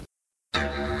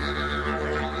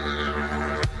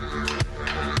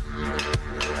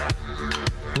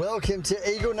Welcome to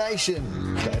Eagle Nation.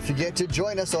 Don't forget to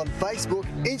join us on Facebook,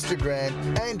 Instagram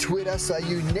and Twitter so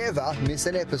you never miss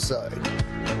an episode.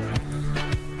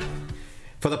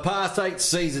 For the past 8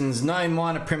 seasons, no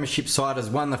minor premiership side has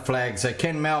won the flag, so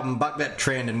can Melbourne buck that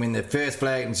trend and win their first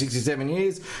flag in 67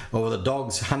 years, or will the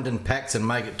Dogs hunt in packs and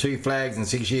make it 2 flags in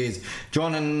 6 years?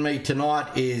 Joining me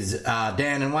tonight is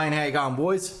Dan and Wayne. How you going,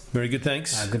 boys? Very good,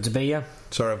 thanks. Good to be here.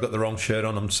 Sorry, I've got the wrong shirt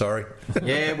on, I'm sorry.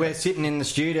 Yeah, we're sitting in the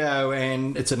studio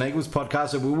and it's an Eagles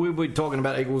podcast, so we'll be talking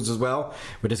about Eagles as well.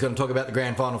 We're just going to talk about the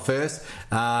grand final first.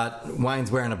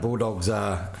 Wayne's wearing a Bulldogs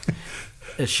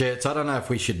shirt, so I don't know if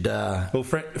we should... well,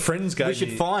 friends gave we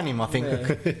should fine him, I think.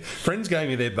 Yeah. Friends gave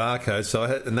me their barcode, so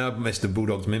and they were Mr.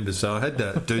 Bulldogs members, so I had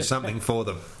to do something for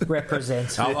them.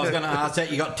 Represent. I was going to ask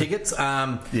that. You got tickets?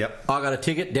 Yep. I got a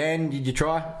ticket. Dan, did you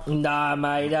try? Nah,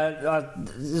 mate.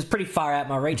 It's pretty far out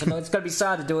my reach. I know it's going to be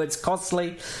sad to do it. It's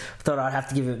costly. I thought I'd have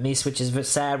to give it a miss, which is a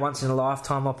sad,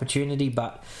 once-in-a-lifetime opportunity,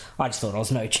 but I just thought I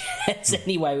was no chance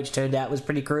anyway, which turned out was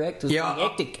pretty correct. It was pretty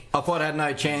hectic. I thought I had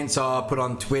no chance, so I put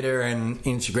on Twitter and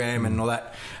Instagram and all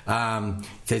that.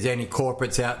 If there's any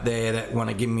corporates out there that want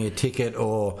to give me a ticket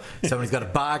or somebody's got a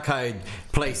barcode,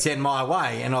 please send my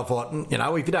way. And I thought,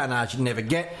 if you don't ask, you never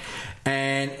get.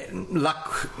 And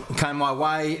luck came my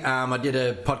way. I did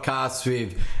a podcast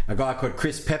with a guy called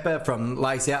Chris Pepper from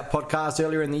Lace Out Podcast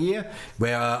earlier in the year,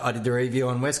 where I did the review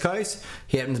on West Coast.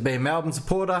 He happens to be a Melbourne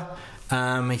supporter.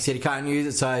 He said he can't use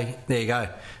it, so there you go.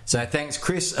 So thanks,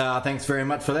 Chris. Thanks very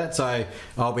much for that. So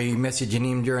I'll be messaging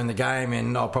him during the game,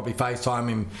 and I'll probably FaceTime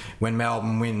him when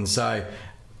Melbourne wins. So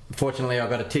fortunately, I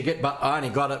got a ticket, but I only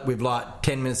got it with like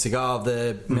 10 minutes to go of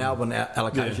the Melbourne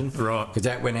allocation, right? Because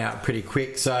that went out pretty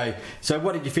quick. So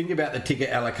what did you think about the ticket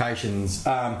allocations?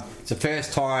 It's the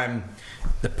first time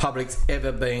the public's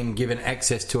ever been given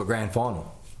access to a grand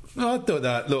final. I thought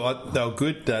that they were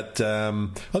good. That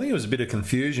I think it was a bit of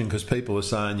confusion because people were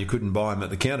saying you couldn't buy them at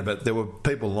the counter, but there were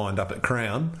people lined up at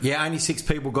Crown. Yeah, only 6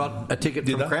 people got a ticket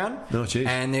from Crown. Oh, geez.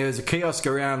 And there was a kiosk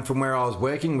around from where I was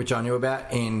working, which I knew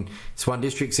about in Swan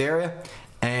Districts area,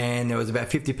 and there was about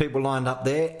 50 people lined up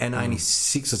there, and only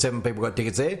 6 or 7 people got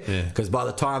tickets there. Because by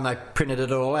the time they printed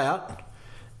it all out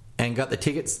and got the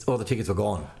tickets, all the tickets were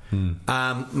gone.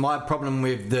 My problem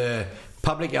with the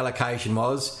public allocation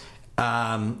was,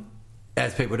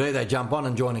 as people do, they jump on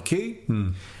and join a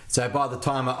queue. So by the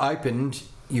time it opened,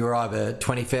 you were either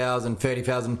 20,000,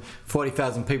 30,000,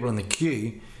 40,000 people in the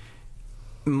queue.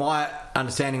 My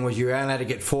understanding was you were only allowed to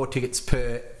get 4 tickets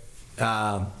per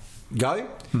go,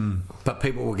 but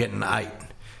people were getting 8.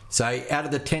 So out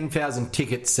of the 10,000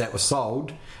 tickets that were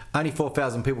sold, only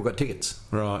 4,000 people got tickets.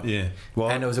 Right, yeah. Well,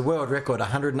 and it was a world record,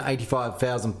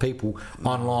 185,000 people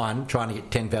online trying to get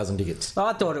 10,000 tickets.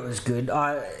 I thought it was good.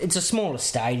 It's a smaller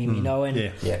stadium, and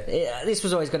this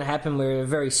was always going to happen. We're a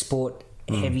very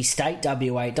sport-heavy state,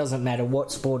 WA. It doesn't matter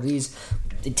what sport it is.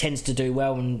 It tends to do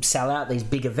well and sell out these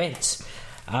big events.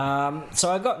 So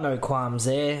I got no qualms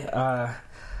there.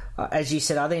 As you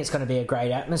said, I think it's going to be a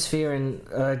great atmosphere,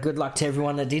 and good luck to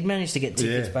everyone that did manage to get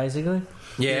tickets, basically.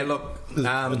 Yeah, look,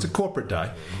 it's a corporate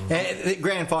day. The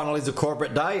grand final is a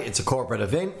corporate day. It's a corporate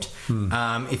event.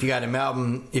 If you go to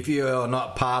Melbourne, if you're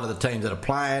not part of the teams that are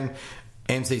playing,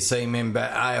 MCC member,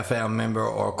 AFL member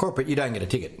or a corporate, you don't get a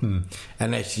ticket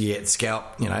unless you get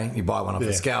scalped. You buy one off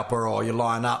a scalper or you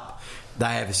line up.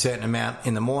 They have a certain amount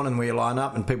in the morning where you line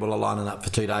up, and people are lining up for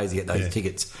 2 days to get those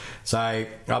tickets. So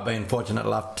I've been fortunate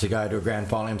enough to go to a grand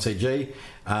final MCG.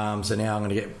 So now I'm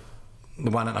going to get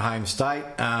the one at the home state.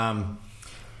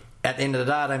 At the end of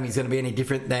the day, I don't think it's going to be any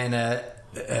different than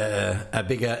a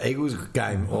bigger Eagles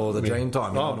game or the Dream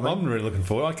Time. I'm really looking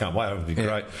forward. I can't wait. It would be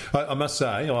great. I must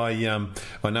say,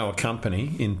 I know a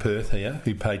company in Perth here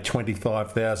who paid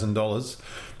 $25,000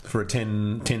 for a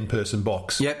 10-person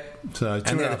box. Yep. So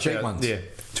and they're the cheap ones. Yeah,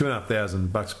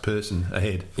 $2,500 a person a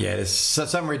head. Yeah, there's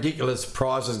some ridiculous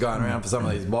prizes going around for some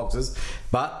of these boxes,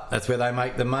 but that's where they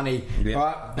make the money. Yeah.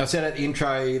 Right, I said at the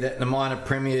intro that the minor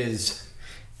premiers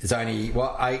is only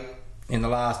 8 in the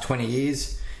last 20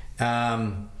 years.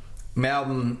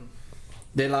 Melbourne,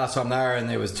 their last time they were in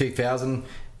there was 2000,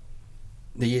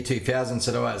 the year 2000,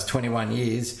 so that was 21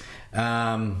 years.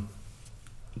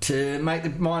 To make the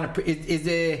minor, is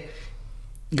there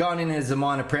going in as a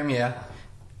minor premier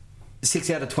 6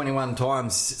 out of 21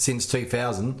 times since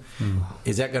 2000?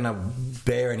 Is that going to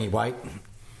bear any weight?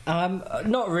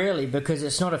 Not really, because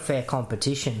it's not a fair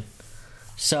competition.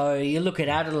 So you look at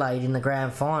Adelaide in the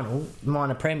grand final,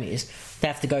 minor premiers, they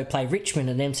have to go play Richmond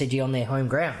and MCG on their home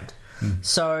ground.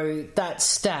 So that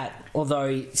stat, although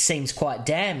it seems quite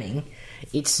damning,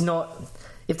 it's not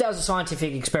if that was a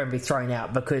scientific experiment, be thrown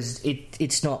out because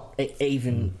it's not an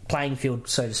even playing field,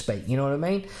 so to speak. You know what I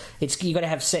mean? You've got to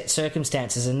have set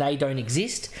circumstances, and they don't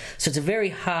exist. So it's a very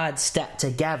hard stat to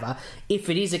gather if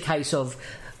it is a case of,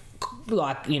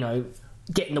 like, you know,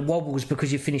 getting the wobbles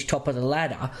because you finished top of the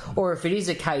ladder, or if it is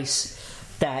a case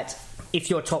that if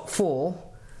you're top 4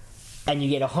 and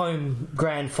you get a home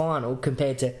grand final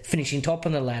compared to finishing top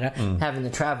on the ladder, having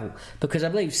to travel. Because I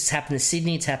believe it's happened to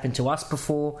Sydney, it's happened to us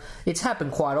before. It's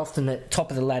happened quite often that top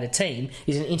of the ladder team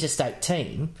is an interstate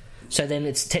team, so then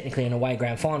it's technically an away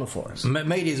grand final for us.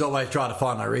 Media's always try to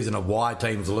find a reason of why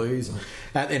teams lose.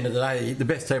 At the end of the day, the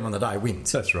best team on the day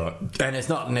wins. That's right. And it's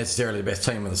not necessarily the best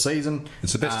team of the season.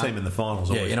 It's the best team in the finals.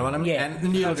 Yeah, you know what I mean? Yeah.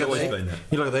 And you look at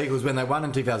the Eagles when they won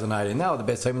in 2018, they were the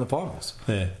best team in the finals.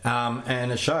 Yeah.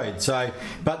 And it showed. So,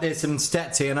 but there's some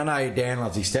stats here, and I know Dan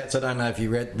loves his stats. I don't know if you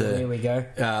read Here we go.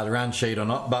 The run sheet or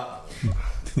not, but...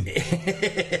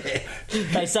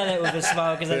 They say that with a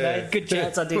smile because they know good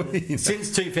chance I didn't.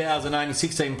 Since 2000, only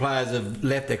 16 players have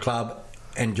left their club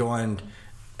and joined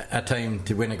a team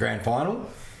to win a grand final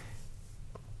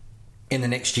in the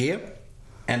next year,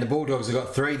 and the Bulldogs have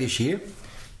got 3 this year.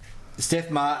 Steph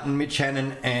Martin, Mitch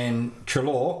Hannon and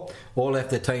Treloar all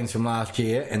left their teams from last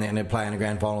year, and then they're playing a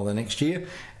grand final the next year.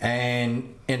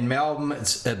 And in Melbourne,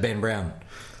 it's Ben Brown.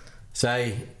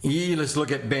 So you just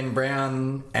look at Ben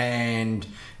Brown, and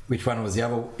which one was the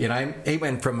other? You know, he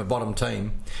went from a bottom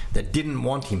team that didn't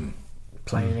want him.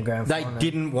 Playing in the grand final. They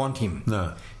didn't want him.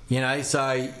 No. You know, so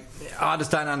I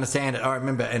just don't understand it. I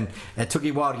remember, and it took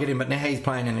you a while to get him, but now he's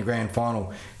playing in the grand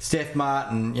final. Steph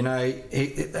Martin, you know,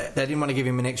 they didn't want to give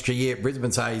him an extra year at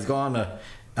Brisbane, so he's gone to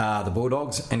the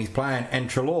Bulldogs and he's playing. And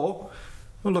Treloar,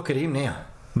 well, look at him now.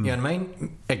 You know what I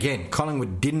mean? Again,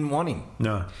 Collingwood didn't want him.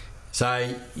 No.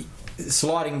 So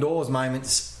sliding doors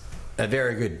moments are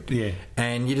very good. Yeah.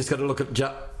 And you just got to look at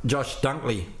Josh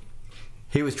Dunkley.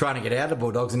 He was trying to get out of the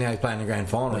Bulldogs, and now he's playing the grand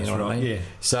final. That's you know what right, I mean? yeah.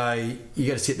 So you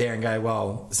got to sit there and go,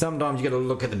 well, sometimes you got to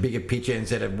look at the bigger picture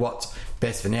instead of what's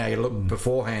best for now. You look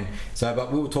beforehand. So,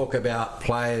 but we'll talk about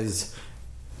players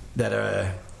that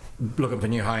are looking for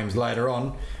new homes later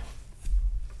on.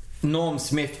 Norm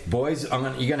Smith, boys, you're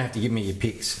going to have to give me your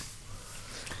picks.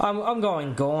 I'm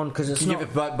going Gawn because it's not... Give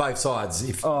it both sides.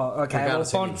 Okay. Well,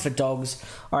 Bond for Dogs.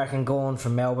 I reckon Gawn for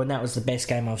Melbourne. That was the best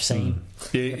game I've seen.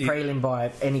 Yeah, the prelim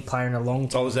by any player in a long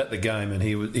time. I was at the game and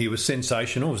he was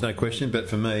sensational. There's no question. But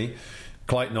for me,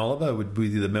 Clayton Oliver would be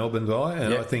the Melbourne guy,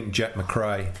 and I think Jack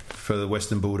McRae for the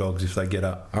Western Bulldogs if they get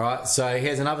up. All right. So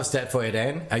here's another stat for you,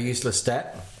 Dan. A useless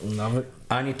stat. Love it.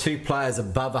 Only 2 players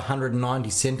above 190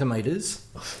 centimetres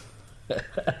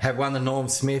have won the Norm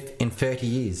Smith in 30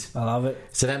 years. I love it.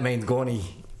 So that means Gorney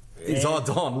is odds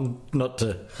on not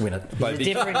to win it. He's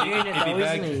a different unit, though,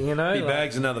 isn't he? You know, if he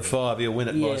bags another 5, he'll win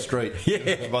it by the street.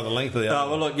 Yeah, by the length of the other.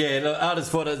 Oh, well, look, I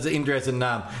just thought it was interesting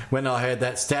when I heard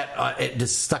that stat. It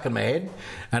just stuck in my head,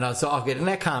 and I thought, and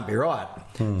that can't be right.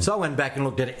 So I went back and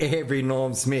looked at every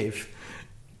Norm Smith,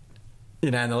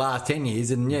 in the last 10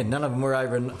 years, and none of them were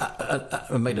over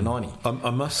a metre 90. I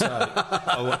must say,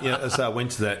 I went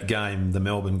to that game, the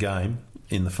Melbourne game,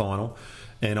 in the final,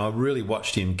 and I really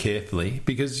watched him carefully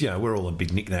because we're all a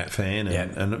big Nick Nat fan,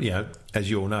 and as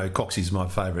you all know, Coxie's my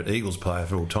favourite Eagles player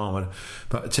for all time.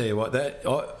 But I tell you what,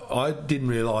 I didn't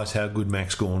realise how good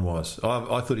Max Gawn was.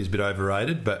 I thought he was a bit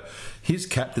overrated, but his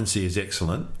captaincy is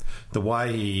excellent. The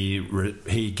way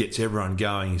he gets everyone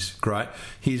going is great.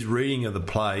 His reading of the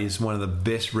play is one of the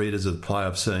best readers of the play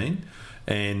I've seen.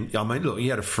 And I mean, look, he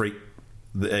had a freak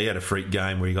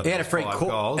game where he got 5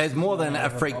 goals. There's more than a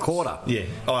freak quarter. Yeah,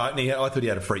 I thought he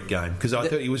had a freak game because I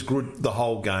thought he was good the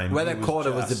whole game. Well, that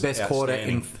quarter was the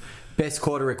best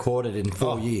quarter recorded in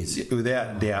 4 years,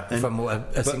 without doubt, from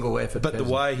a single effort. But the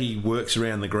way he works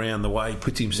around the ground, the way he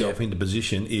puts himself into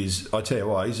position is, I tell you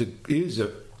what, he's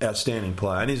a outstanding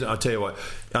player, and I tell you what,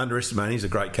 underestimating, he's a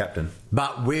great captain.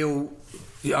 But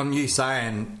I'm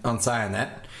saying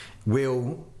that,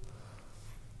 will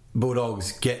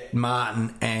Bulldogs get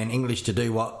Martin and English to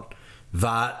do what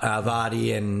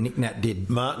Vardy and Nick Nat did?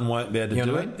 Martin won't be able to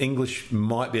do it. English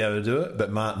might be able to do it,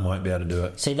 but Martin won't be able to do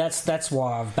it. See, that's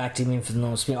why I've backed him in for the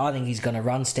Norm Smith. I think he's going to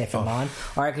run Stefan Martin.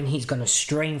 I reckon he's going to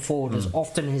stream forward as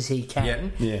often as he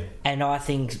can. Yeah. And I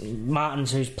think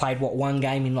Martin's, who's played one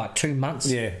game in 2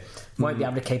 months, won't be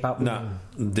able to keep up with him.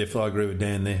 Definitely, I agree with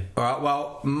Dan there. All right,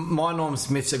 well, my Norm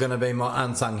Smiths are going to be my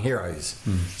unsung heroes.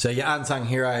 So your unsung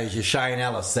heroes, your Shane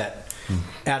Ellis, that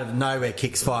out of nowhere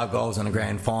kicks 5 goals in a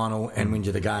grand final and wins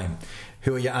you the game.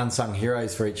 Who are your unsung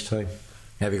heroes for each team?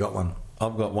 Have you got one?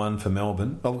 I've got one for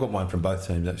Melbourne. I've got one from both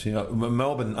teams, actually.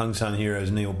 Melbourne unsung hero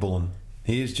is Neil Bullen.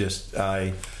 He is just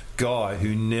a guy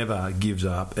who never gives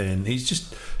up, and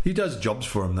he does jobs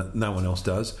for him that no one else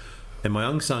does. And my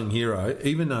unsung hero,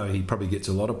 even though he probably gets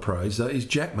a lot of praise, is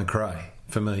Jack Macrae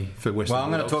for me, for Western Well, I'm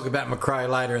going to Bulldogs. talk about Macrae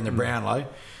later in the Brownlow.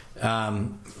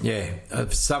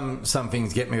 Some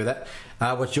things get me with that.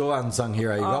 What's your unsung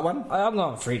hero? You got one? I'm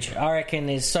going Fridge. I reckon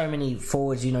there's so many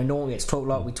forwards. Norton gets talked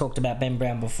like we talked about Ben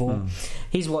Brown before.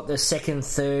 He's the second,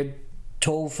 third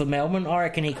tall for Melbourne. I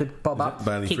reckon he could bob up.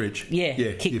 Bailey Fridge?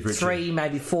 Kick Fridge, 3,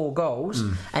 maybe 4 goals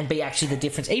and be actually the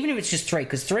difference. Even if it's just 3,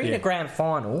 because 3 in a grand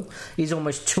final is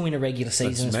almost 2 in a regular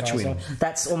season. That's match win.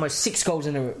 That's almost 6 goals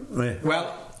in a... Yeah.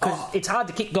 Well, because it's hard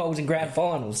to kick goals in grand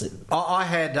finals. I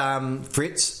had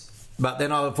Fritz, but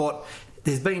then I thought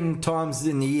there's been times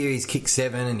in the year he's kicked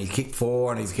 7 and he's kicked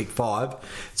 4 and he's kicked 5.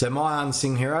 So my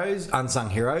unsung heroes,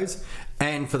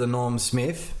 and for the Norm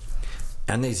Smith,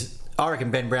 and these... I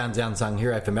reckon Ben Brown's the unsung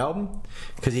hero for Melbourne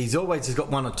because he's always just got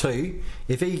 1 or 2.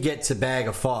 If he gets a bag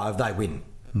of 5, they win.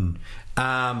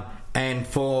 And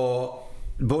for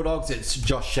Bulldogs, it's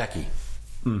Josh Shackey.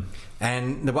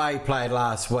 And the way he played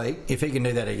last week, if he can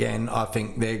do that again, I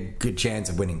think they're a good chance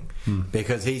of winning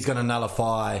because he's going to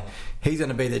nullify. He's going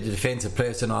to be the defensive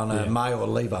person on a May or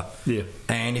Lever. Yeah.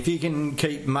 And if you can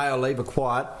keep May or Lever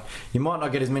quiet, you might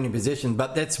not get as many possessions.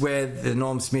 But that's where the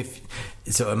Norm Smith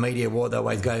sort of media war, they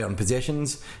always go on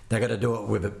possessions. They've got to do it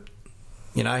with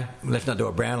let's not do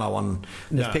a Brownlow on.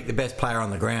 Let's pick the best player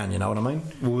on the ground. You know what I mean?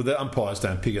 Well, the umpires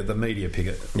don't pick it; the media pick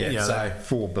it. Yeah. So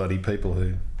 4 bloody people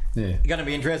who. Yeah. Going to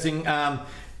be interesting. I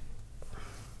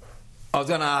was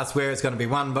going to ask where it's going to be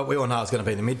won, but we all know it's going to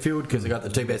be in the midfield because they've got the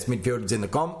 2 best midfielders in the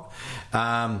comp.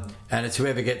 And it's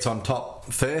whoever gets on top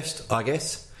first, I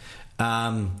guess.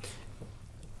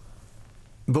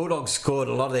 Bulldogs scored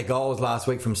a lot of their goals last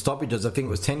week from stoppages. I think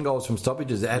it was 10 goals from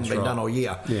stoppages that hadn't been done all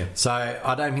year. Yeah. So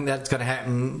I don't think that's going to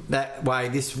happen that way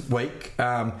this week.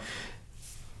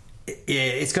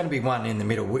 It's going to be one in the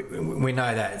middle. We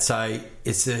know that. So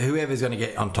it's whoever's going to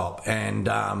get on top. And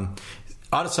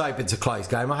I just hope it's a close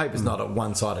game. I hope it's not a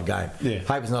one-sided game. Yeah.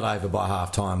 I hope it's not over by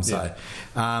half time. So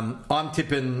I'm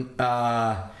tipping.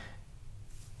 I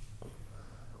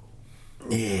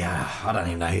don't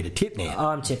even know who to tip now.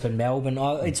 I'm tipping Melbourne.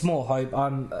 It's more hope.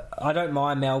 I don't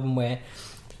mind Melbourne where,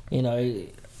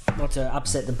 not to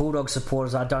upset the Bulldog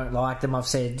supporters, I don't like them. I've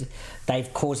said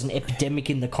they've caused an epidemic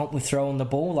in the comp with throwing the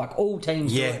ball. Like all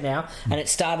teams do it now, and it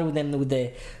started with them with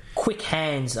their quick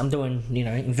hands. I'm doing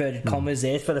inverted commas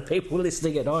there for the people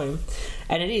listening at home,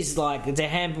 and it is like it's a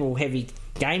handball heavy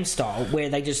game style where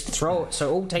they just throw it.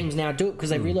 So all teams now do it because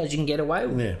they realise you can get away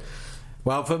with it.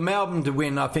 Well, for Melbourne to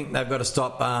win, I think they've got to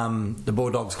stop the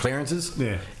Bulldogs' clearances.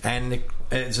 Yeah, and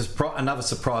it's just another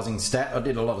surprising stat. I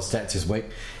did a lot of stats this week.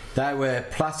 They were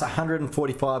plus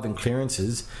 145 in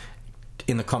clearances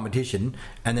in the competition,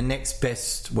 and the next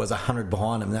best was 100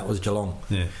 behind them, and that was Geelong.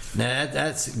 Yeah. Now,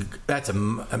 that's a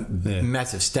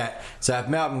massive stat. So if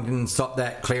Melbourne can stop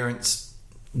that clearance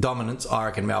dominance, I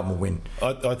reckon Melbourne will win.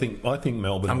 I think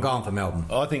Melbourne. I'm going for Melbourne.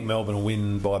 I think Melbourne will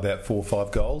win by about 4 or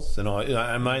 5 goals,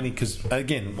 and mainly because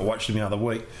again I watched them the other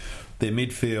week. Their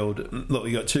midfield. Look,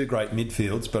 you got 2 great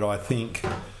midfields, but I think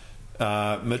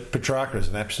Petrarca is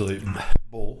an absolute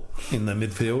ball in the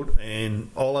midfield, and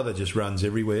Oliver just runs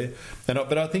everywhere.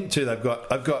 But I think too they've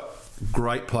got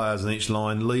great players on each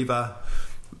line. Lever,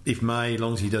 if May, as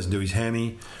long as he doesn't do his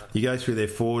hammy, you go through their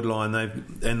forward line.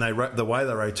 The way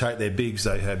they rotate their bigs,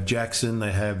 they have Jackson,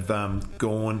 they have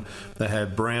Gawn, they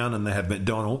have Brown, and they have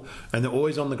McDonald, and they're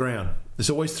always on the ground. There's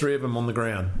always 3 of them on the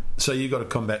ground. So you've got to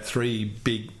combat 3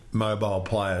 big mobile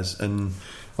players, and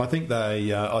I think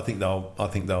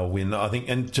they'll win. I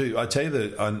tell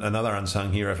you another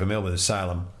unsung hero for Melbourne is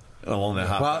Salem along that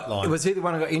half line. Was he the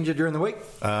one who got injured during the week?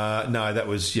 No, that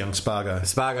was young Spargo.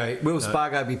 Will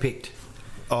Spargo be picked?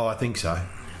 Oh, I think so.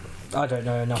 I don't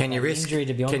know enough. Can you risk injury,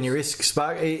 to be honest? Can you risk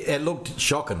Spargo? It looked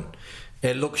shocking.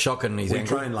 It looked shocking. We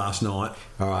trained last night,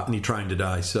 all right, and he trained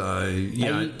today. So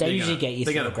they usually get you.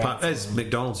 They're going to pump, as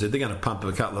McDonald said, they're going to pump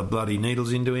a couple of bloody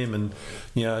needles into him, and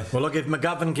Well, look, if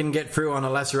McGovern can get through on a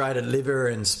lacerated liver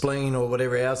and spleen or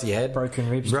whatever else he had, broken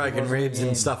ribs,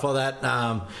 and stuff like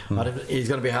that, he's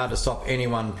going to be hard to stop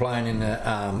anyone playing in the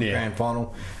grand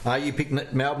final. You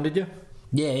picked Melbourne, did you?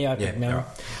 Yeah, I picked Melbourne.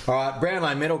 All right,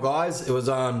 Brownlow medal, guys. It was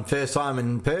on first time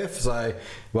in Perth, so,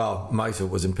 most of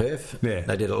it was in Perth. Yeah.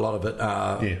 They did a lot of it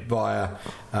via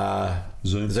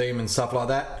Zoom and stuff like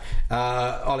that.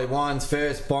 Ollie Wines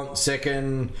first, Bont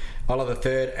second, Oliver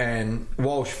third, and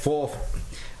Walsh fourth.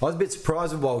 I was a bit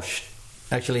surprised with Walsh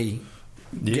actually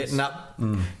getting up.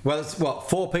 Well, it's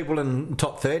 4 people in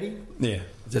top 30. Yeah.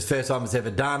 It's the first time it's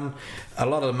ever done. A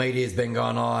lot of the media has been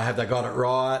going, have they got it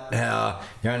right? How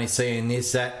you're only seeing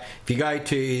this, that. If you go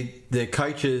to the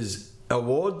coaches'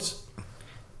 awards,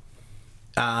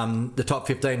 the top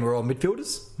 15 were all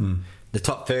midfielders. The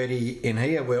top 30 in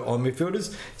here were all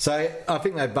midfielders. So I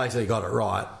think they've basically got it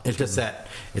right. It's just that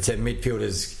it's a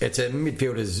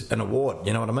midfielders an award.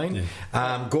 You know what I mean?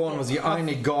 Yeah. Gawn was the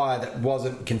only guy that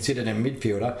wasn't considered a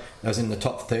midfielder. That was in the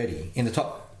top 30. In the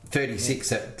top 36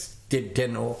 that did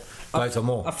 10 or votes or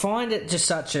more. I find it just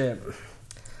such a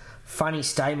funny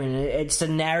statement. It's the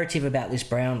narrative about this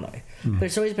Brown though, but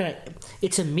it's always been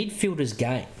it's a midfielder's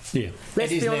game. Yeah,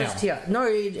 let's be honest here. No,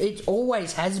 it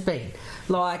always has been.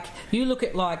 Like you look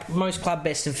at like most club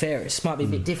best and fairest might be a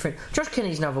bit different. Josh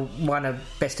Kenny's never won a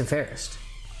best and fairest.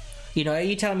 You know, are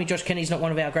you telling me Josh Kenny's not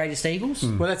one of our greatest Eagles?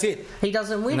 Well, that's it. He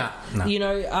doesn't win. No. You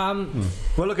know,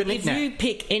 well, look at if you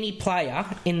pick any player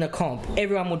in the comp,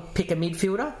 everyone would pick a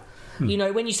midfielder. You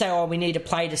know, when you say, we need a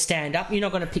player to stand up, you're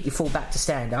not going to pick your full back to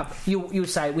stand up. You'll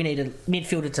say, we need a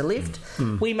midfielder to lift.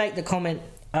 We make the comment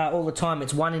all the time,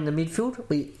 it's one in the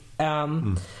midfield.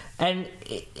 And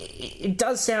it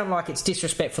does sound like it's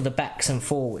disrespect for the backs and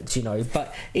forwards, you know,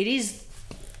 but it is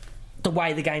the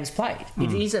way the game's played.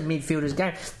 It is a midfielder's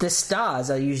game. The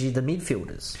stars are usually the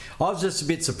midfielders. I was just a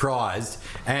bit surprised,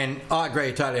 and I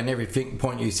agree totally on every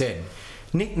point you said.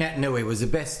 Nick Naitanui was the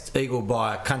best Eagle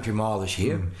by a country mile this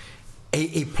year.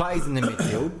 He plays in the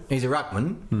midfield. He's a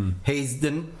ruckman. He's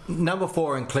the number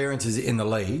 4 in clearances in the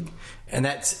league, and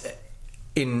that's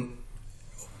in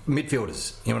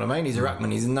midfielders. You know what I mean? He's a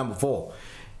ruckman. He's in number 4,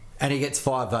 and he gets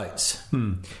 5 votes.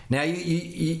 Now,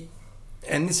 you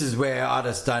and this is where I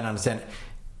just don't understand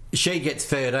it. She gets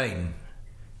 13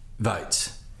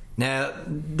 votes. Now,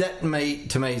 that to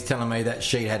me is telling me that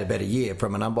she had a better year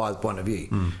from an umpire's point of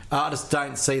view. I just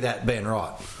don't see that being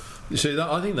right. See,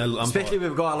 I think they especially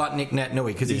with a guy like Nick Naitanui,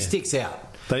 because he sticks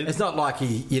out. It's not like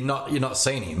you're not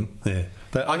seeing him. Yeah,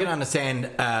 I can understand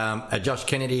a Josh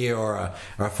Kennedy or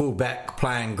a full back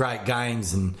playing great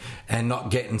games and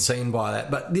not getting seen by that.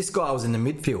 But this guy was in the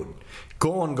midfield.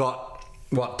 Gawn got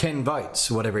 10 votes,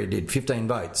 whatever he did, 15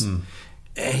 votes.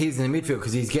 He's in the midfield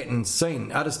because he's getting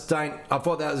seen. I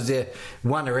thought that was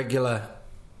one irregular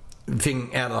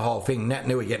thing out of the whole thing.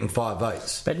 Naitanui getting 5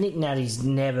 votes. But Nick Natty's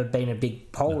never been a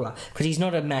big bowler because he's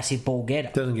not a massive ball getter.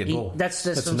 Doesn't get ball. That's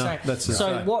what I'm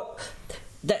saying.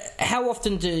 How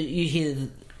often do you hear,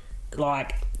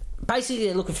 like, basically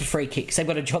they're looking for free kicks. They've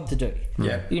got a job to do.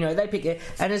 Yeah. You know, they pick it.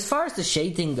 And as far as the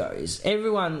Sheed thing goes,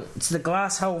 it's the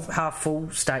glass half full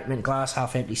statement, glass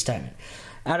half empty statement.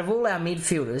 Out of all our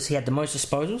midfielders, he had the most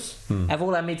disposals. Out of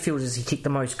all our midfielders, he kicked the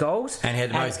most goals. And he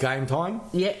had the most game time?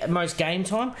 Yeah, most game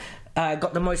time.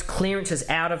 Got the most clearances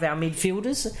out of our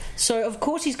midfielders. So, of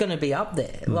course, he's going to be up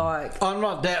there. Like, I'm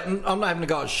not having to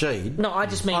go at Sheed. No, I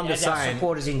just mean our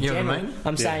supporters in general. What I mean?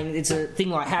 I'm saying it's a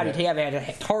thing like, how did he have had a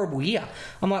horrible year?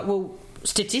 I'm like, well,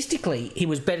 statistically, he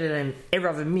was better than every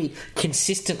other mid,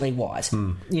 consistently wise.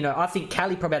 You know, I think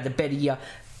Kelly probably had the better year.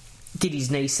 Did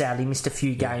his knee sadly, missed a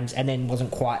few games, and then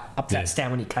wasn't quite up to that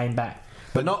stand when he came back.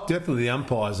 But not definitely the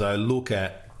umpires though look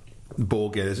at ball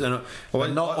getters, and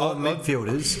not all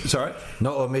midfielders. Sorry,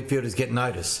 not all midfielders get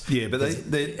notice. Yeah, but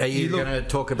are you going to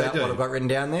talk about what I've got written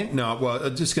down there? No, well,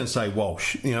 I'm just going to say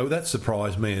Walsh. You know, that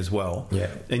surprised me as well. Yeah,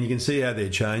 and you can see how they're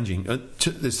changing.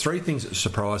 There's 3 things that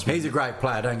surprised me. He's a great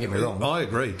player. Don't get me wrong. I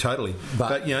agree totally.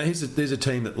 But you know, there's a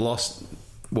team that lost.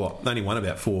 Only won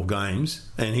about 4 games,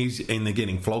 and they're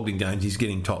getting flogged in games. He's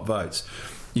getting top votes.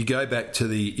 You go to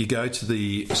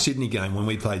the Sydney game when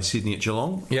we played Sydney at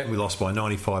Geelong. Yeah, we lost by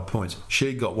 95 points.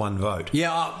 She got 1 vote.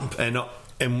 Yeah,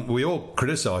 and we all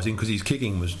criticised him because his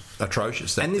kicking was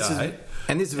atrocious that day.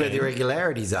 This is where the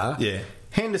irregularities are. Yeah,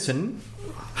 Henderson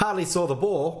hardly saw the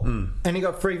ball, and he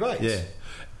got 3 votes. Yeah.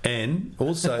 And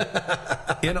also, look,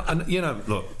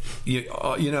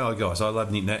 guys, I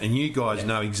love Nick Nat, and you guys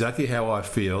know exactly how I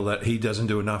feel that he doesn't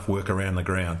do enough work around the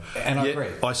ground. And I agree.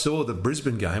 I saw the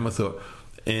Brisbane game, I thought,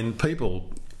 and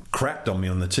people crapped on me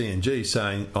on the TNG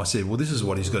saying, I said, well, this is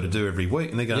what he's got to do every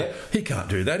week. And they're going, he can't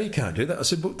do that, he can't do that. I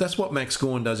said, well, that's what Max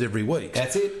Gawn does every week.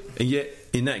 That's it. And yet,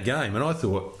 in that game, and I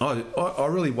thought, I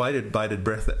really bated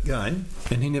breath that game,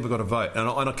 and he never got a vote. And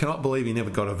I cannot believe he never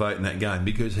got a vote in that game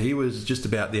because he was just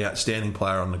about the outstanding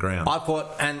player on the ground. I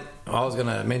thought, and I was going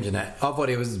to mention that, I thought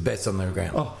he was the best on the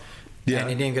ground. Oh, yeah. And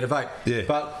he didn't get a vote. Yeah.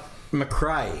 But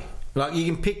McRae, like, you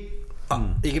can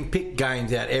pick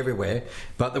games out everywhere,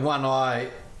 but the one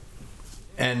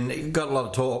and it got a lot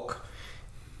of talk,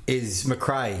 is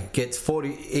McRae gets 40,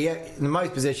 the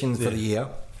most possessions for the year.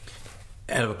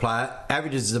 out of a player,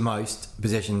 averages the most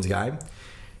possessions game,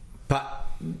 but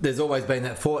there's always been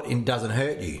that thought it doesn't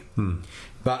hurt you.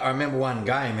 But I remember one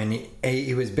game and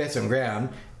he was best on ground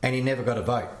and he never got a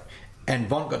vote. And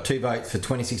Bont got 2 votes for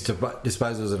 26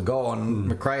 disposals and a goal,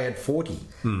 and McRae had 40.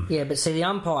 Yeah, but see, the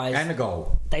umpires... And a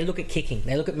goal. They look at kicking.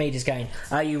 They look at metres gained.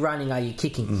 Are you running? Are you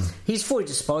kicking? His 40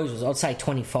 disposals, I'd say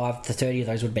 25 to 30 of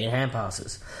those would have been hand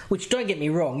passes. Which, don't get me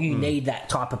wrong, you need that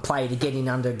type of play to get in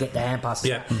under and get the hand passes.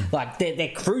 Yeah. Like,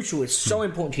 they're crucial. It's so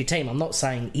important to your team. I'm not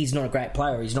saying he's not a great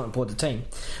player or he's not important to the team.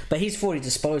 But his 40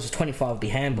 disposals, 25 would be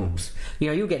handballs. You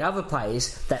know, you'll get other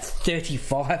players that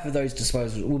 35 of those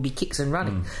disposals will be kicks and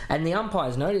running. And the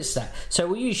umpires noticed that. So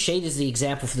we'll use Sheed as the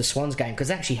example for the Swans game, because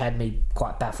it actually had me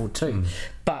quite baffled too.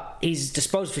 But his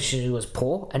disposal efficiency was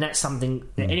poor, and that's something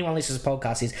that anyone listening to the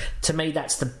podcast is, to me,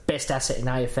 that's the best asset in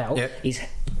AFL, is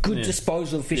good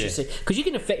disposal efficiency, because you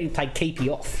can effectively play keepy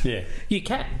off. You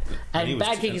can. And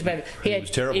bad kick is better.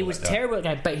 He was terrible at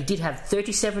that, but he did have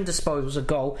 37 disposals, a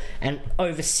goal, and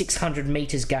over 600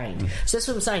 metres gained. So that's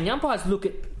what I'm saying. The umpires look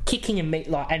at kicking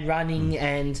and running,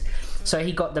 and so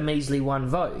he got the measly 1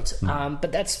 vote.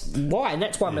 But that's why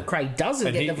McRae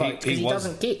doesn't get the vote, because he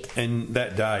doesn't kick. And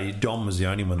that day, Dom was the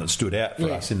only one that stood out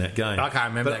for us in that game. I can't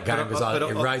remember that game because I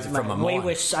erased it from my mind. We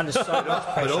were under so much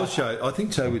pressure. But also, I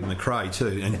think so with McRae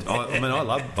too. And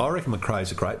I reckon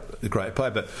McRae's a great player,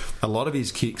 but a lot of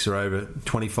his kicks are over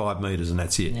 25 metres, and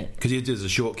that's it, because he does a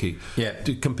short kick.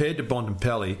 Compared to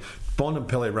Bontempelli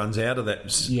runs out of that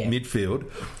midfield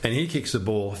and he kicks the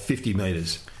ball 50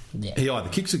 metres. He either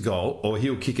kicks a goal or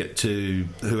he'll kick it to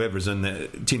whoever's in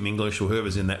that, Tim English or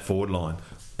whoever's in that forward line.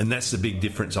 And that's the big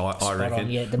difference, I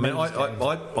reckon.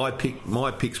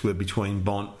 My picks were between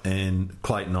Bont and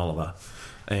Clayton Oliver.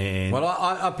 And well,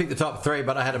 I picked the top 3,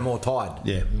 but I had them all tied.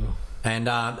 And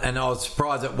I was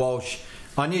surprised that Walsh...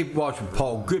 I knew Walsh would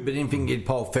poll good, but didn't think he'd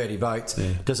poll 30 votes.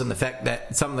 Just on the fact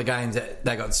that some of the games that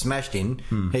they got smashed in,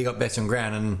 he got best on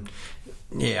ground. And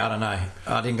I don't know.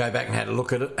 I didn't go back and have a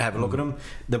look at them.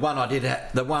 The one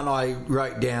I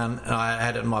wrote down and I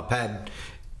had it on my pad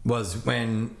was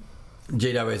when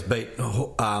GWS beat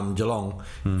Geelong,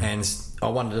 and I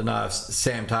wanted to know if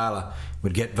Sam Taylor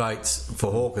would get votes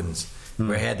for Hawkins,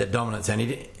 where he had that dominance, and he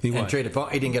didn't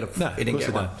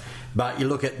get one. But you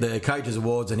look at the coaches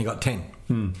awards and he got 10.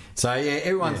 So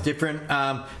everyone's different.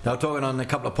 They were talking on a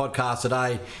couple of podcasts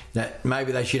today that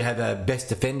maybe they should have a best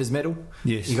defenders medal.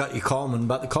 You got your Coleman,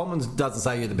 but the Coleman doesn't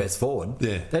say you're the best forward.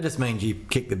 That just means you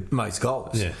kick the most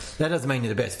goals. That doesn't mean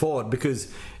you're the best forward,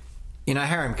 because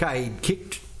Harry McKay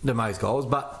kicked the most goals,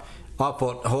 but I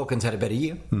thought Hawkins had a better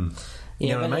year. You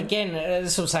know what I mean? Again,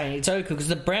 that's what I'm saying. It's okay because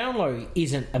the Brownlow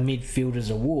isn't a midfielder's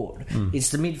award.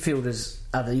 It's the midfielders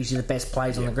are usually the best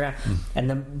players on the ground, and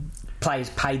the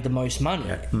players paid the most money.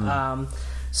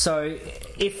 So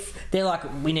if they're like,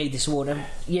 we need this award,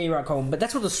 you're right, Colin, but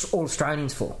that's what the All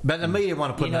Australians for. But the media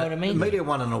want to put what I mean? The media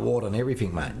want an award on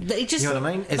everything, mate. You know what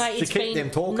I mean? It's to keep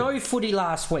them talking. No footy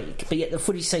last week, but yet the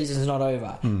footy season's not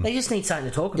over. They just need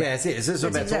something to talk about. Yeah, it's it. It's just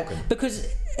about talking. Because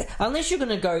unless you're going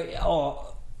to go,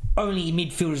 only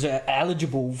midfielders are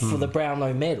eligible for the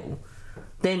Brownlow medal,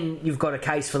 then you've got a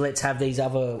case for let's have these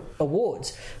other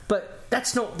awards. But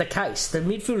that's not the case. The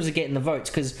midfielders are getting the votes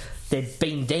because they've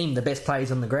been deemed the best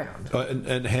players on the ground.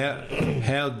 And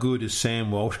how good is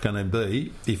Sam Walsh going to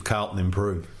be if Carlton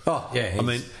improve? I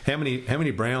mean, how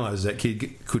many Brownlows that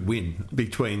kid could win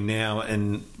between now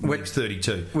and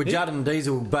 32? With Judd and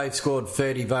Diesel both scored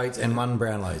 30 votes and 1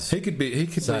 Brownlows. He could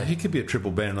be a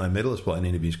triple Brownlow medalist by the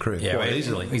end of his career quite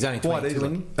easily. He's only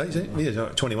 22. He's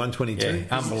 21, 22.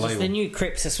 Unbelievable. It's the new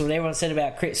Cripps. That's what everyone said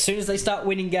about Cripps. As soon as they start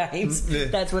winning games,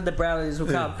 that's when the Brownlows will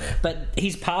come. But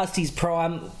he's past his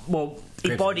prime. Well,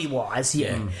 body-wise,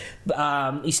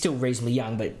 he's still reasonably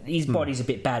young, but his body's a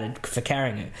bit battered for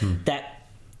carrying it. That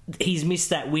he's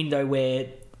missed that window where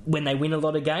when they win a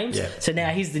lot of games. So now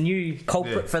he's the new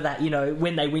culprit for that.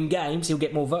 When they win games, he'll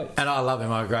get more votes. And I love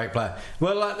him. I'm a great player.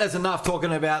 Well, that's enough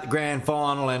talking about the grand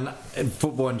final and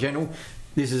football in general.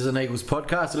 This is an Eagles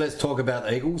podcast, so let's talk about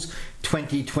the Eagles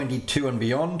 2022 and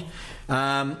beyond.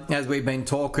 As we've been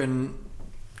talking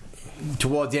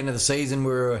towards the end of the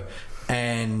season,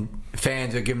 and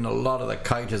fans are giving a lot of the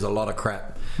coaches a lot of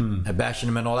crap, bashing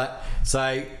them and all that.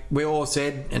 So we all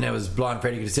said, and it was Blind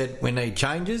Freddie who said, we need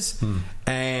changes.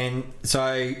 And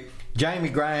so Jamie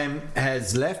Graham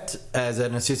has left as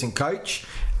an assistant coach.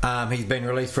 He's been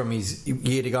released from his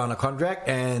year to go on a contract,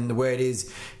 and the word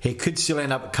is he could still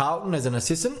end up at Carlton as an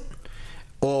assistant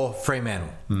or Fremantle.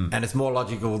 And it's more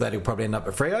logical that he'll probably end up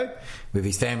at Freo with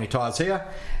his family ties here.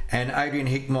 And Adrian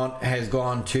Hickmott has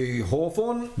gone to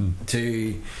Hawthorn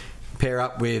to pair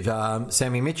up with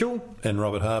Sammy Mitchell. And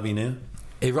Robert Harvey now.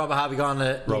 Is Robert Harvey gone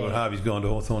to... Robert Harvey's gone to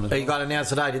Hawthorn as well. He got announced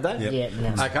today, did they? Yep. Yeah,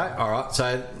 no. Okay, all right.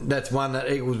 So that's one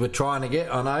that Eagles were trying to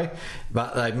get, I know,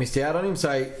 but they missed out on him.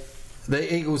 So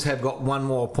the Eagles have got one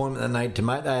more appointment they need to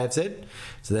make, they have said.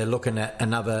 So they're looking at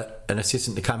an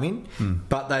assistant to come in.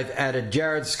 But they've added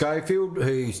Jared Schofield,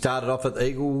 who started off at the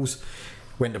Eagles,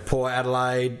 went to Port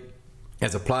Adelaide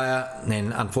as a player, and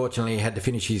then unfortunately had to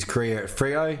finish his career at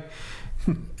Freo.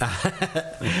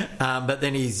 But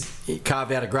then he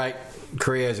carved out a great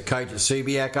career as a coach at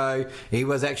Subiaco. He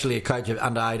was actually a coach at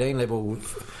under 18 level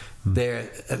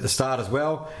there at the start as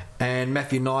well. And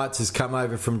Matthew Knights has come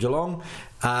over from Geelong,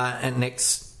 and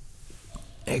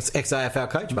ex-AFL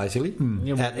coach basically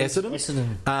at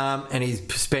Essendon. And he's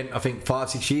spent I think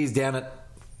 5-6 years down at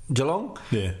Geelong.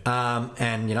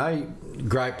 And you know,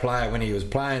 great player when he was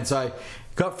playing. So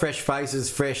got fresh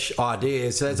faces, fresh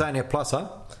ideas. So that's only a plus, huh?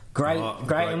 Great.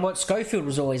 And what Schofield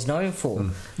was always known for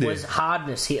was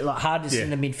hardness here, like hardness in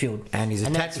the midfield. And he's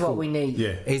that's what we need.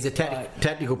 Yeah. He's a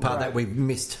tactical part that we've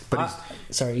missed. But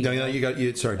sorry. No, you got.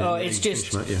 Sorry. It's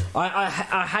just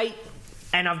I hate,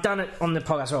 and I've done it on the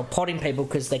podcast. I'm potting people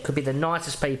because they could be the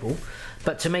nicest people,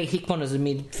 but to me, Hickmon as a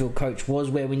midfield coach was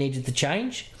where we needed to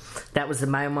change. That was the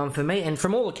main one for me, and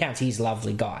from all accounts, he's a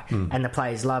lovely guy, and the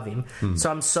players love him.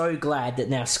 So I'm so glad that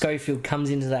now Schofield comes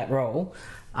into that role.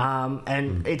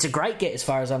 And it's a great get as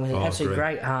far as I'm concerned. Absolutely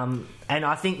great. And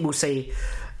I think we'll see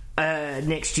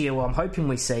next year. Well, I'm hoping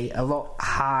we see a lot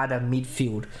harder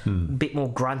midfield, a bit more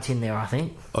grunt in there. I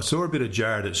think I saw a bit of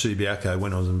Jared at Subiaco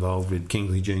when I was involved with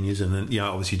Kingsley Juniors, and then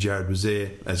obviously Jared was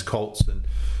there as Colts, and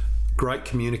great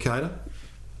communicator,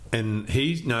 and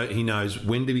he knows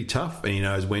when to be tough, and he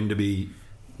knows when to be.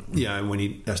 When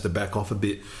he has to back off a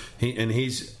bit,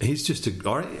 he's just a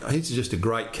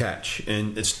great catch,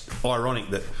 and it's ironic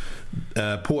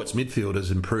that Port's midfield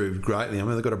has improved greatly. I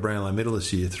mean, they've got a Brownlow medal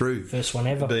this year through first one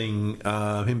ever being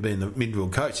him being the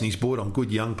midfield coach, and he's brought on good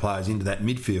young players into that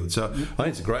midfield. So I think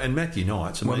it's great. And Matthew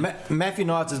Knights, Matthew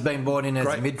Knights has been brought in as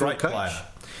a midfield coach. Player.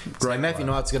 So Matthew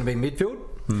Knights is going to be midfield.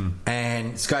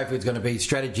 And Schofield's going to be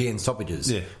strategy and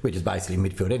stoppages, which is basically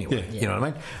midfield anyway. You know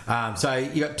what I mean? So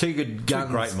you got two good guns,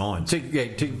 two great minds, two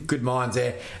good minds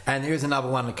there. And there is another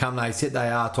one to come. They said they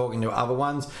are talking to other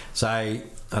ones. So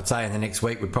I'd say in the next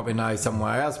week we'd probably know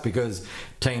somewhere else because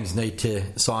teams need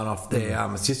to sign off their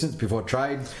assistants before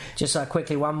trade. Just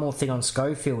quickly, one more thing on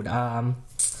Schofield.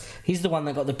 He's the one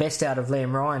that got the best out of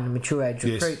Liam Ryan, the mature age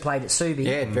recruit, played at Subi.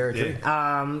 Yeah, very true.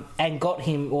 And got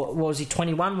him, was he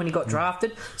 21 when he got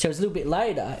drafted? So it was a little bit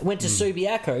later. Went to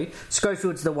Subiaco.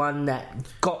 Schofield's the one that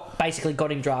basically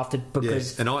got him drafted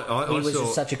because and I was saw,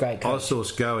 just such a great coach. I saw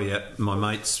Scoey at my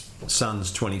mate's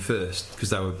son's 21st because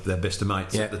they were their best of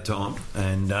mates at the time.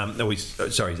 And he's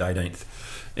 18th.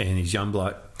 And he's young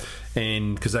bloke.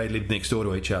 And because they lived next door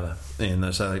to each other,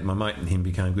 and so my mate and him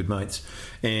became good mates.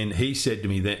 And he said to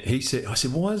me I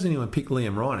said, why does anyone pick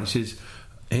Liam Ryan? He says,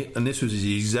 and this was his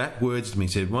exact words to me.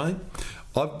 He said, Wayne,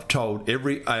 I've told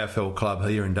every AFL club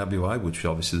here in WA, which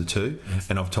obviously the two,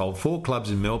 and I've told 4 clubs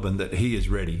in Melbourne that he is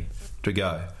ready to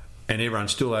go, and everyone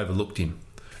still overlooked him.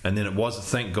 And then it was,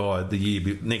 thank God,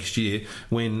 next year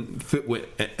when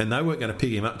and they weren't going to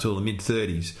pick him up till the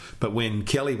mid-30s, but when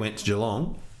Kelly went to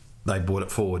Geelong, they brought it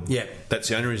forward. Yeah. That's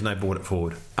the only reason they brought it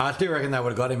forward. I do reckon they would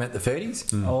have got him at the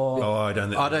 30s. I don't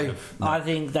think I do. No. I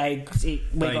think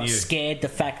we got scared the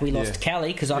fact we lost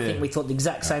Kelly because I think we thought the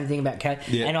exact same thing about Kelly.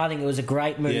 Yeah. And I think it was a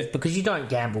great move because you don't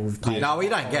gamble with players. No, we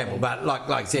don't gamble, but like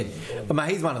I said,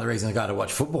 he's one of the reasons I go to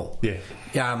watch football. Yeah.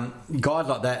 Guys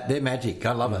like that, they're magic.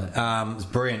 I love it. It's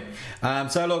brilliant.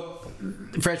 So look,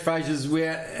 fresh faces,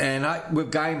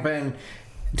 we've game plan.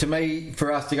 To me,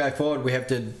 for us to go forward, we have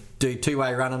to do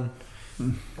two-way running.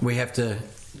 We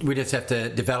just have to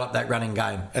develop that running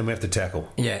game, and we have to tackle.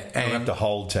 Yeah, and we have to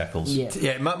hold tackles.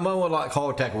 Yeah, more like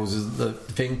hold tackles is the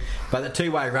thing. But the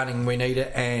two-way running, we need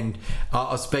it. And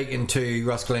I was speaking to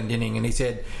Ross Glendinning, and he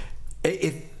said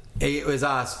if he was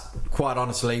asked quite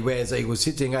honestly, where's Eagles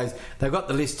sitting? Goes, they've got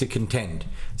the list to contend.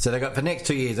 So they got for the next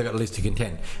 2 years, they've got a list to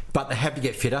contend, but they have to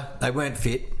get fitter. They weren't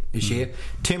fit this year,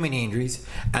 too many injuries,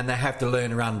 and they have to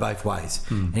learn to run both ways.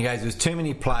 And he goes, there's too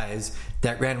many players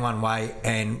that ran one way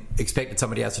and expected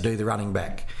somebody else to do the running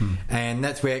back. And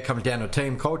that's where it comes down to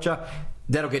team culture.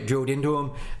 That'll get drilled into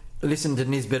them. Listen to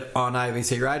Nisbet on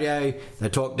ABC Radio. They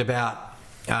talked about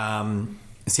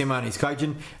Simo and his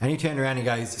coaching, and he turned around and he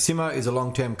goes, Simo is a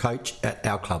long-term coach at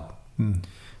our club.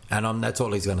 And that's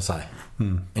all he's going to say.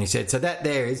 And he said, so that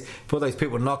there is, for those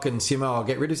people knocking Simo, I'll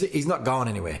get rid of it, he's not going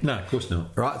anywhere. No, of course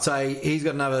not. Right, so he's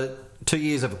got another 2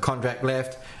 years of a contract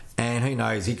left, and who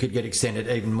knows, he could get extended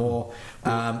even more.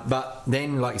 But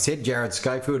then, like you said, Jared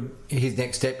Schofield, his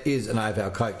next step is an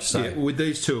AFL coach. So with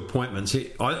these two appointments,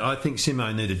 I think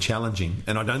Simo needed challenging,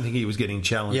 and I don't think he was getting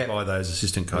challenged by those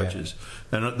assistant coaches.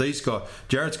 And these guys,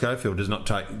 Jared Schofield does not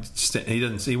take.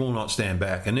 He will not stand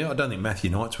back, and I don't think Matthew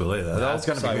Knights will either. They'll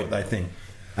say what they think.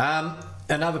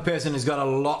 Another person who's got a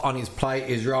lot on his plate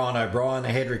is Ryan O'Brien, a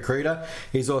head recruiter.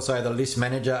 He's also the list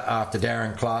manager after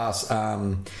Darren Class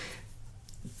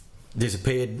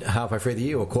disappeared halfway through the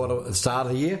year or quarter at the start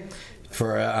of the year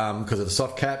for because of the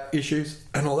soft cap issues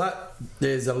and all that.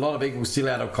 There's a lot of Eagles still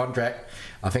out of contract.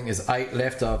 I think there's 8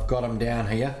 left. I've got them down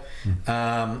here.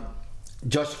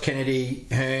 Josh Kennedy,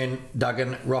 Hearn,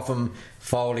 Duggan, Rotham,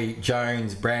 Foley,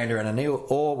 Jones, Brander and O'Neill,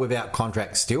 all without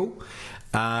contract still.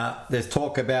 There's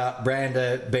talk about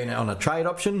Brander being on a trade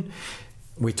option.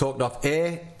 We talked off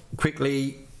air.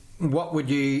 Quickly, what would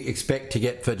you expect to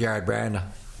get for Jared Brander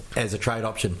as a trade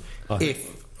option? I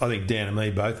think Dan and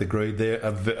me both agreed there.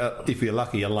 If you're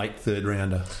lucky, a late third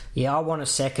rounder. Yeah, I want a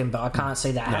second, but I can't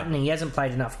see that happening. He hasn't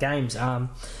played enough games.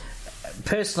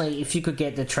 Personally, if you could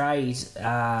get the trade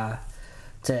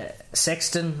to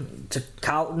Sexton, to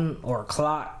Carlton, or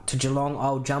Clark to Geelong,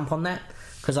 I'll jump on that,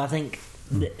 because I think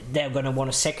they're going to want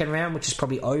a second round, which is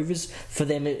probably overs for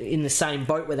them in the same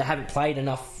boat where they haven't played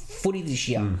enough footy this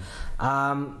year.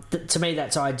 To me,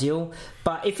 that's ideal.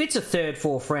 But if it's a third,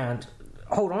 fourth round,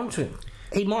 hold on to him.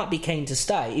 He might be keen to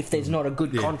stay if there's not a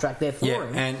good contract there for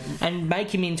him, and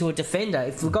make him into a defender.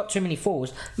 If we've got too many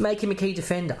forwards, make him a key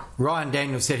defender. Ryan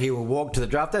Daniels said he will walk to the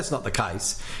draft. That's not the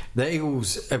case. The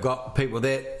Eagles have got people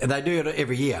there, and they do it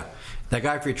every year. They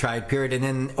go for a trade period, and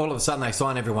then all of a sudden they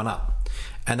sign everyone up,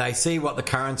 and they see what the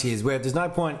currency is. Where there's no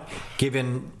point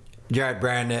giving Jared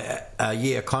Brander a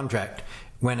year contract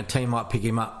when a team might pick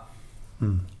him up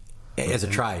as a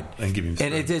trade. And give him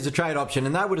and it is a trade option.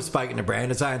 And they would have spoken to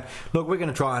Brander saying, look, we're going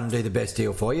to try and do the best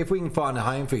deal for you. If we can find a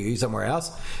home for you somewhere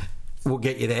else, we'll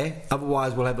get you there.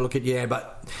 Otherwise, we'll have a look at you.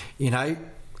 But, you know,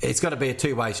 it's got to be a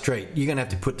two-way street. You're going to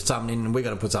have to put something in, and we're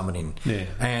going to put something in. Yeah.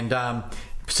 And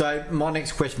so my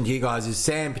next question to you guys is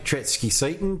Sam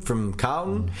Petretsky-Seaton from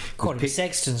Carlton. Called him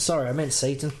Sexton. Sorry, I meant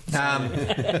Seaton.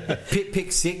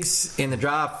 Pick 6 in the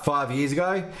draft 5 years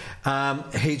ago.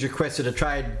 He's requested a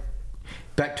trade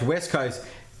back to West Coast.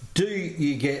 Do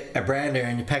you get a Brander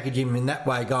and you package him in that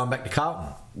way going back to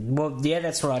Carlton? Well, yeah,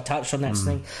 that's what I touched on, that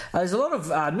thing. There's a lot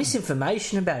of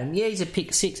misinformation about him. Yeah, he's a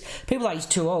pick 6. People are like, he's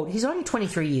too old. He's only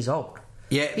 23 years old.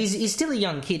 Yeah, he's still a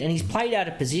young kid, and he's played out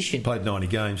of position. Played 90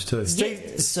 games too.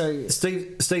 Steve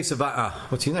Savani,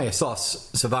 what's his name?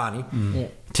 Sauce Savani.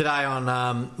 Today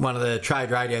on one of the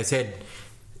trade radio said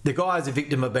the guy is a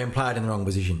victim of being played in the wrong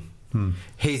position.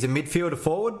 He's a midfielder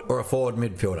forward or a forward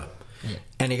midfielder,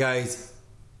 and he goes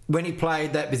when he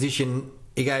played that position.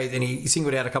 He goes and he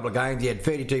singled out a couple of games. He had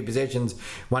 32 possessions,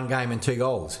 1 game and 2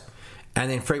 goals, and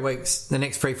then the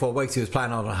next 3-4 weeks he was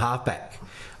playing on a halfback.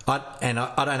 I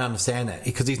don't understand that,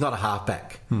 because he's not a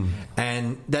halfback,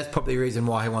 and that's probably the reason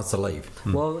why he wants to leave.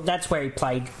 Well, that's where he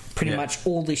played pretty much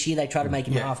all this year. They tried to make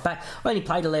him a halfback. Only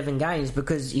played 11 games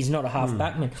because he's not a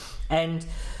halfbackman. And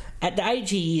at the age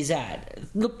he is at,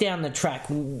 look down the track,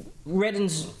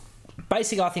 Redden's...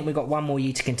 Basically, I think we've got 1 more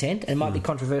year to contend, and it might be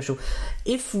controversial.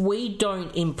 If we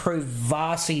don't improve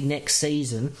vastly next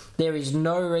season, there is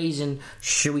no reason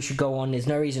we should go on. There's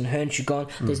no reason Hearn should go on.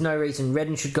 There's no reason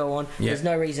Redden should go on. There's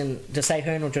no reason to say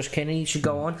Hearn or Josh Kennedy should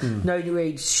go on. No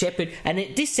reason Shepherd. And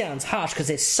this sounds harsh because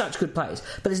they're such good players,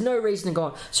 but there's no reason to go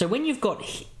on. So when you've got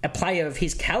a player of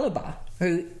his calibre,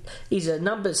 who is a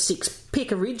number 6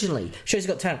 pick originally, shows he's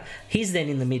got talent, he's then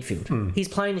in the midfield. He's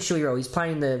playing the Shuey role, he's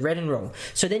playing the Redden role.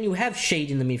 So then you have Sheed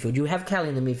in the midfield, you have Kelly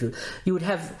in the midfield, you would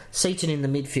have Seaton in the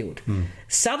midfield.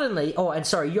 Suddenly,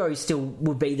 Yo still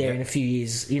would be there in a few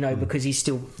years, because he's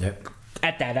still...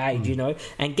 at that age,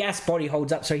 and Gas body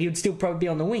holds up, so he would still probably be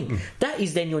on the wing. That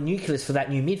is then your nucleus for that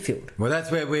new midfield. Well,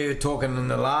 that's where we were talking in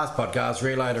the last podcast,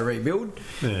 reload or rebuild,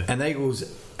 and the Eagles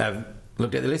have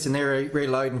looked at the list and they're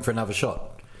reloading for another shot.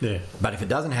 But if it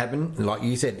doesn't happen, like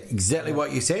you said, exactly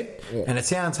what you said, and it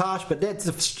sounds harsh, but they're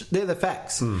the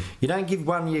facts. You don't give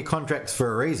 1 year contracts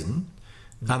for a reason.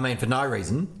 I mean, for no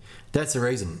reason. That's the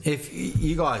reason. If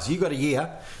you got a year,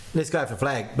 let's go for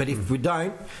flag. But if we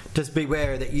don't, just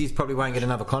beware that you probably won't get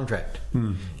another contract.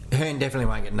 Hearn definitely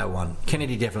won't get another one.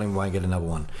 Kennedy definitely won't get another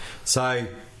one. So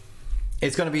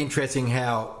it's going to be interesting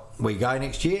how we go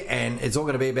next year, and it's all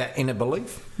going to be about inner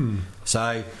belief.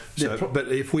 But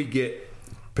if we get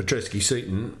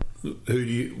Petretsky-Seaton,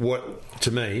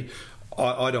 to me,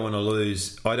 I don't want to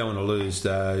lose. I don't want to lose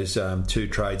those two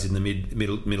trades in the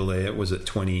middle there. Was it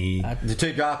 20? The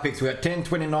two draft picks. We got 10,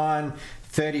 29,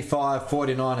 35,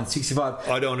 49, and 65.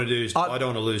 I don't want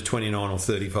to lose 29 or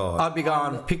 35. I'd be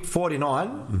going pick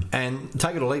 49 and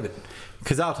take it or leave it,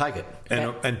 because they'll take it,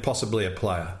 and possibly a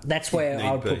player. That's where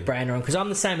I would put Brander on, because I'm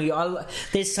the same with you.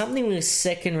 There's something with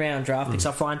second round draft picks.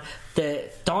 I find the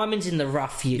diamonds in the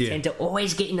rough you tend to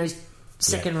always get in those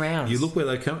second rounds. You look where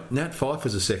they come. Nat Fyfe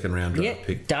was a second round draft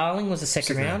pick. Darling was a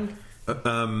second round.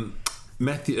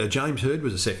 James Hird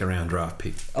was a second round draft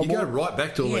pick. You go right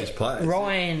back to all these players.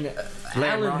 Ryan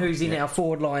Allen, who's in our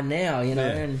forward line now, you know.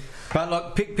 And but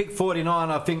look, pick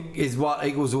 49, I think, is what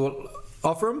Eagles will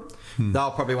offer them. They'll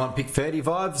probably want pick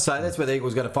 35, so that's where the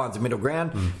Eagles got to find some middle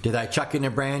ground. Do they chuck in a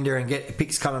Brander and get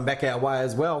picks coming back our way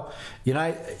as well? You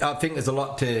know, I think there's a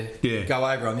lot to go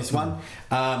over on this one.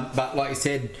 But like you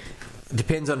said,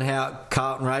 depends on how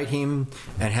Carlton rate him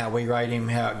and how we rate him,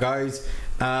 how it goes.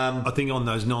 I think on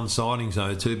those non-signings,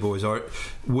 though, too, boys,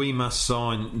 we must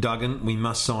sign Duggan, we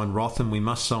must sign Rotham, we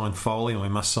must sign Foley, and we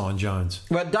must sign Jones.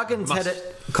 Well, Duggan's had a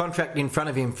contract in front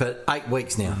of him for 8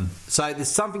 weeks now. So there's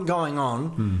something going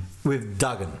on with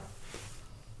Duggan.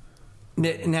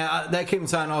 Now, they keep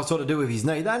saying, sort of do with his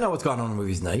knee. They know what's going on with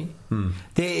his knee. There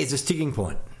is a sticking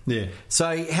point. Yeah.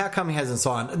 So how come he hasn't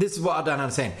signed? This is what I don't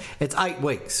understand. It's 8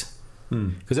 weeks.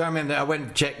 Because I remember I went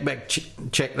and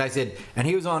checked. They said, and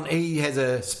he has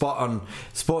a spot on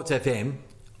Sports FM.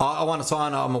 I want to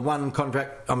sign. I'm a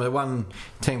one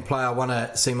team player. I want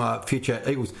to see my future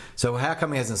Eagles. So how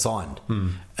come he hasn't signed?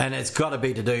 And it's got to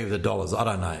be to do with the dollars. I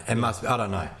don't know. It must be. I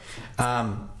don't know.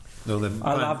 I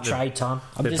love trade time.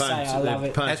 I'm just saying, I love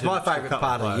it. It's my favourite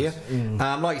part of the year.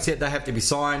 Like you said, they have to be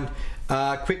signed.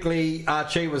 Quickly,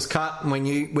 Archie was cut when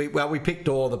we picked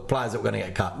all the players that were going to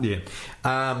get cut.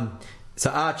 Yeah. So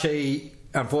Archie,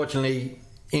 unfortunately,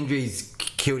 injuries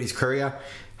killed his career.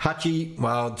 Hutchie,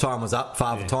 well, time was up,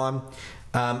 Father Time.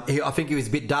 I think he was a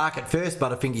bit dark at first,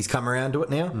 but I think he's come around to it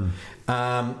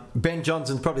now. Ben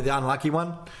Johnson's probably the unlucky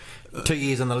one. 2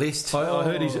 years on the list. I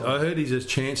heard he's a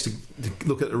chance to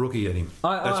look at the rookie at him.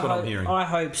 That's what I'm hearing. I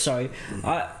hope so.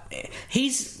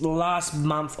 His last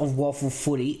month of waffle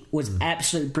footy was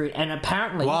absolute brilliant, and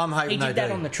apparently he did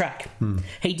that on the track.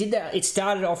 He did that. It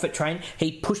started off at train.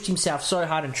 He pushed himself so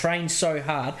hard and trained so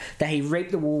hard that he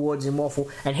reaped the rewards in waffle,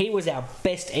 and he was our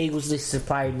best Eagles listed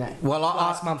player in that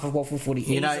last month of waffle footy.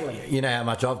 You know how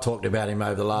much I've talked about him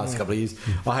over the last couple of years.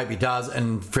 I hope he does,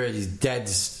 and for his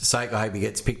dad's sake, I hope he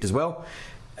gets picked as well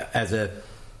as a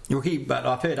rookie. But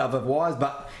I've heard otherwise.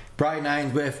 But Braden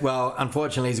Ainsworth, well,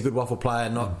 unfortunately, he's a good waffle player,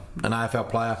 not an AFL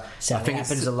player. So I think it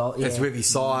happens a lot. It's with his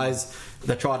size.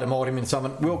 They tried to mould him in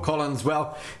something. Will Collins,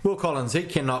 he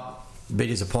cannot be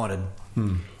disappointed.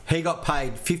 He got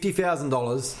paid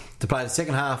 $50,000 to play the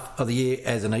second half of the year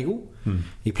as an Eagle.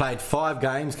 He played 5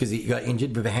 games because he got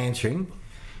injured with a hamstring.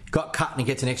 Got cut and he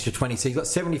gets an extra 20. So he got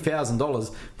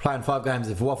 $70,000 playing 5 games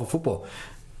of waffle football.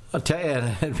 I tell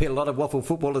you, there'd be a lot of waffle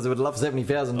footballers who would love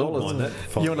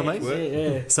 $70,000. You know what I mean?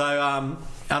 Yeah. So,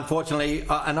 unfortunately,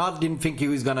 and I didn't think he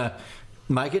was going to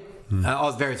make it. I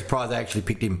was very surprised they actually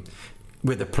picked him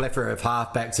with the plethora of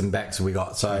halfbacks and backs we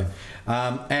got. So,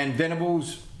 and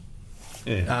Venables,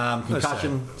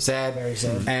 concussion, sad. Very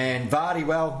sad. And Vardy,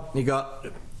 well, he got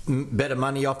better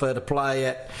money offer to play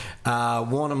at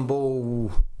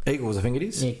Warrnambool Eagles, I think it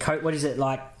is. Yeah, what is it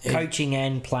like? Coaching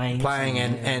and playing. Playing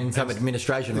and some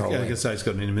administration role. I can say he's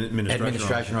got an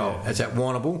administration role. It's at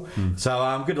Warrnambool.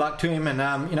 So good luck to him.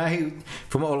 And he,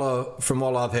 from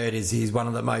all I've heard, is he's one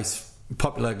of the most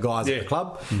popular guys at the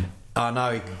club. I know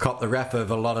he copped the wrath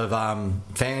of a lot of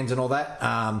fans and all that.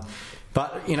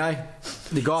 But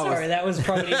the guy Sorry, that was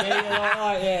probably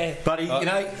yeah. But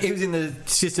he was in the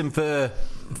system for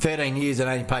 13 years and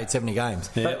only played 70 games.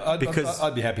 Yeah,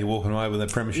 I'd be happy walking away with a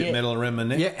premiership medal around my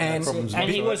neck. Yeah, and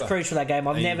he was crucial that game.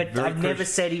 I've never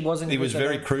said he wasn't. He was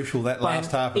very crucial that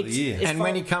last half of the year. And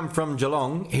when he come from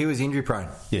Geelong, he was injury prone.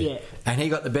 Yeah. And he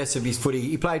got the best of his footy.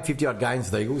 He played 50 odd games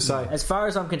for the Eagles. So as far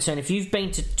as I'm concerned, if you've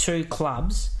been to 2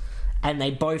 clubs and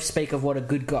they both speak of what a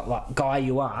good guy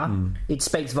you are, it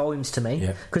speaks volumes to me.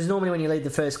 Because normally when you leave the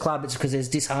first club, it's because there's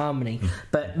disharmony.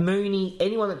 But Mooney,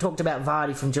 anyone that talked about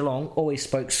Vardy from Geelong always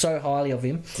spoke so highly of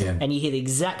him. And you hear the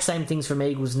exact same things from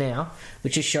Eagles now,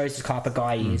 which just shows the type of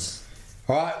guy he is.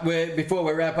 All right, before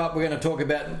we wrap up, we're going to talk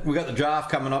about... We've got the draft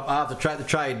coming up after the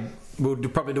trade. We'll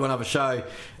probably do another show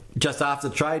just after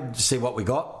the trade to see what we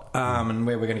got and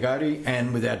where we're going to go to,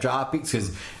 and with our draft picks,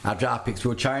 because our draft picks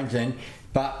will change then.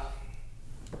 But...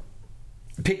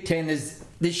 Pick 10.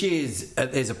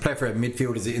 There's a plethora of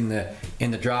midfielders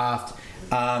in the draft.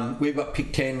 We've got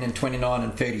pick 10 and 29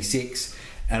 and 36,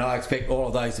 and I expect all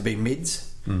of those to be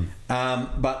mids.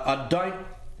 But I don't.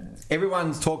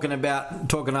 Everyone's talking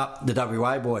up the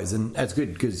WA boys, and that's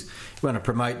good because we want to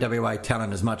promote WA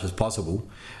talent as much as possible.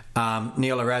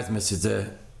 Neil Erasmus is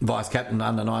the vice captain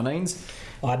under 19s.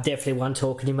 I'm definitely one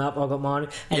talking him up. I got mine,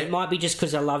 and it might be just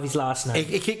because I love his last name.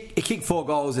 He kicked 4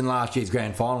 goals in last year's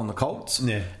grand final in the Colts,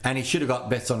 and he should have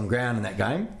got best on ground in that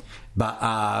game, but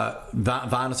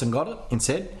Varnison got it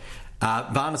instead.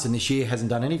 Varnison this year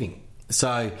hasn't done anything,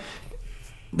 so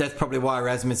that's probably why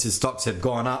Erasmus's stocks have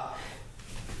gone up.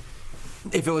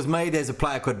 If it was me, there's a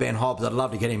player called Ben Hobbs. I'd love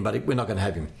to get him, but we're not going to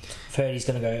have him. Heard he's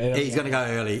going to go early. He's going to go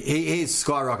early. He's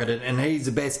skyrocketed, and he's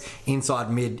the best inside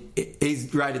mid.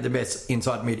 He's rated the best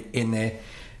inside mid in there.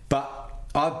 But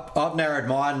I've narrowed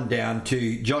mine down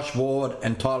to Josh Ward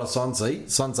and Tyler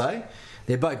Sonse.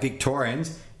 They're both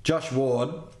Victorians. Josh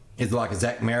Ward is like a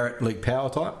Zach Merritt, Luke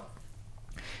Power type.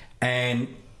 And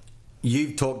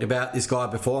you've talked about this guy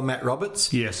before, Matt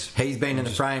Roberts. Yes. He's been in the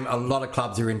frame. A lot of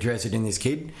clubs are interested in this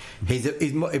kid. He's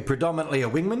predominantly a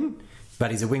wingman,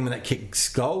 but he's a wingman that kicks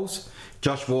goals.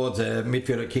 Josh Ward's a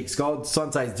midfielder that kicks goals.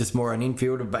 Sonse's just more an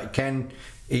infielder, but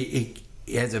he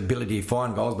has the ability to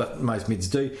find goals, but most mids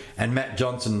do. And Matt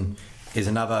Johnson is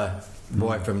another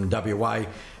boy from WA.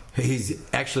 He's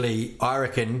actually, I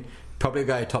reckon, probably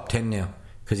go top 10 now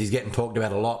because he's getting talked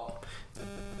about a lot.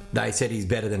 They said he's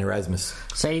better than Erasmus.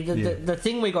 See, the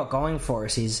thing we got going for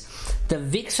us is the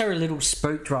Vics are a little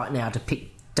spooked right now to pick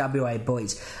WA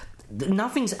boys.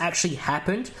 Nothing's actually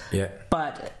happened,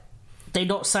 but they're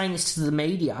not saying this to the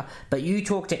media, but you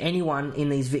talk to anyone in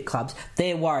these Vic clubs,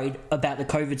 they're worried about the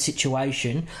COVID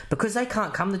situation because they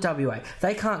can't come to WA.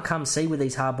 They can't come see with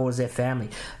these hardballers their family.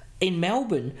 In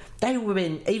Melbourne, they were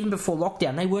even before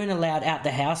lockdown, they weren't allowed out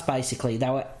the house, basically. They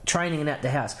were training out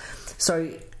the house.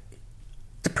 So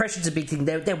the pressure's a big thing.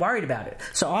 They're worried about it.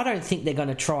 So I don't think they're going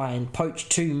to try and poach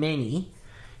too many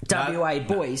WA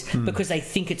boys because they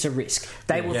think it's a risk.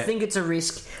 They will think it's a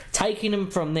risk taking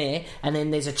them from there, and then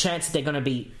there's a chance that they're going to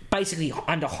be basically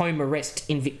under home arrest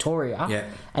in Victoria.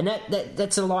 And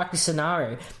that's a likely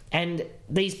scenario. And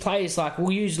these players, like,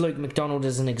 we'll use Luke McDonald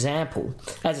as an example.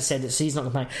 As I said, he's not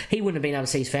going to play. He wouldn't have been able to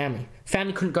see his family.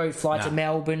 Family couldn't go fly to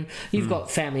Melbourne. You've got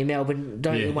family in Melbourne,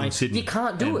 don't you, Wayne? You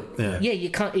can't do it. You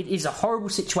can't. It is a horrible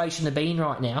situation to be in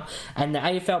right now. And the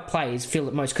AFL players feel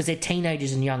it most because they're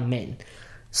teenagers and young men.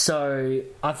 So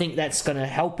I think that's going to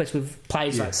help us with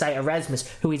players like, say, Erasmus,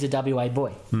 who is a WA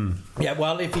boy. Yeah,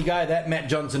 well, if you go that, Matt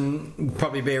Johnson will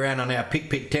probably be around on our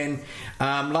pick 10.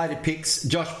 Later picks,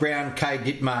 Josh Brown, Kay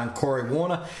Dittmar and Corey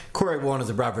Warner. Corey Warner's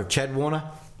a brother of Chad Warner.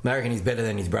 I reckon he's better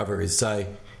than his brother is. So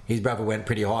his brother went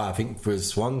pretty high, I think, for his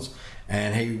Swans,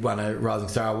 and he won a Rising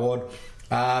Star Award.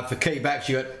 For key backs,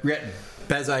 you got Rhett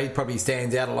Bazza. He probably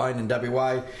stands out alone in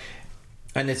WA.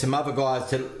 And there's some other guys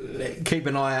to keep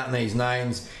an eye out on these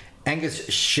names. Angus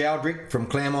Sheldrick from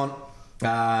Claremont.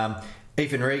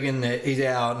 Ethan Regan, he's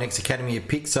our next Academy of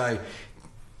pick. So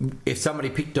if somebody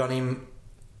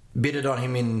bidded on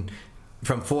him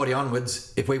from 40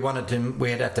 onwards, if we wanted him,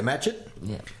 we'd have to match it.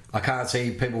 I can't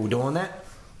see people doing that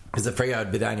because the Freo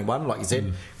would be the only one, like you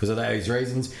said, because of those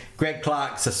reasons. Greg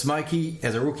Clark's a smoky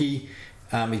as a rookie.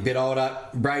 He's a bit older.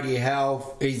 Brady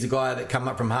Howell, he's the guy that come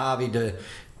up from Harvey to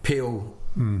Peel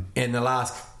in the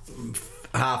last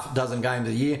half dozen games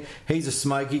of the year. He's a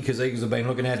smoky because Eagles have been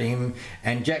looking at him,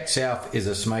 and Jack South is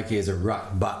a smoky as a ruck,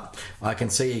 but I can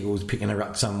see Eagles picking a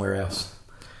ruck somewhere else.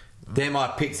 They're my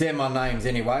picks, they're my names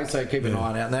anyway, so keep an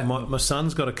eye out on that. My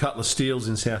son's got a couple of steals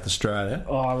in South Australia.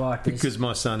 Oh, I like this. Because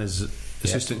my son is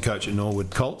assistant coach at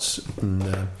Norwood Colts,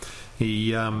 and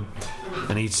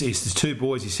he's two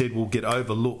boys he said will get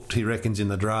overlooked, he reckons, in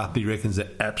the draft. He reckons they're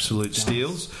absolute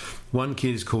steals. One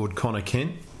kid is called Connor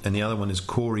Kent, and the other one is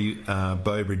Corey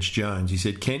Bowbridge Jones. He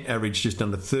said Kent averaged just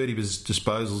under 30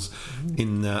 disposals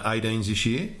in 18s this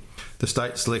year. The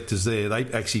state selectors there,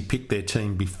 they actually pick their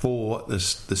team before the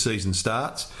season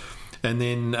starts. And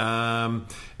then and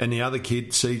the other kid,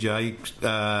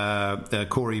 CJ,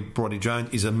 Corey Brodie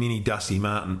Jones, is a mini Dusty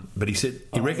Martin. But he said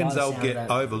he reckons they'll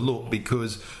get overlooked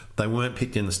because they weren't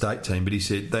picked in the state team. But he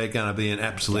said they're going to be an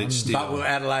absolute steal. But will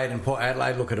Adelaide and Port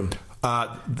Adelaide look at them?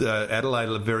 Adelaide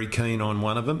are very keen on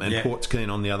one of them, and Port's keen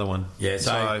on the other one. Yeah,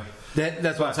 so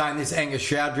that's what I'm saying. This Angus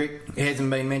Sheldrick hasn't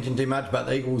been mentioned too much, but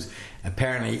the Eagles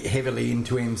apparently heavily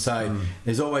into him. So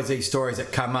there's always these stories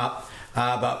that come up,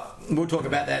 but we'll talk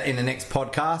about that in the next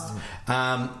podcast.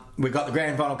 we've got the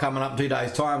grand final coming up 2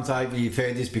 days' time, so hopefully you've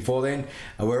heard this before then.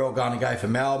 We're all going to go for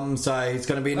Melbourne, so it's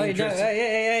going to be an interesting...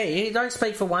 Hey, don't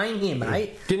speak for Wayne here,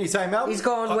 mate. Didn't he say Melbourne? He's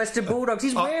gone Western Bulldogs.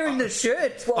 He's wearing the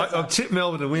shirt. I've tipped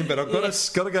Melbourne to win, but I've got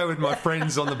to go with my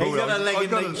friends on the Bulldogs. He's got a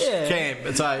leg in each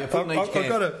camp. So a foot in each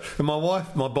camp. My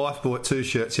wife bought 2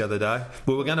 shirts the other day.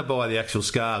 We were going to buy the actual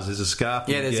scarves. There's a scarf.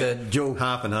 Yeah, there's a dual.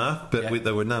 Half and half, but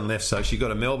there were none left, so she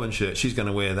got a Melbourne shirt. She's going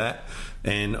to wear that.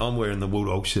 And I'm wearing the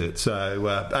Bulldog shirt,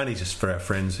 so only just for our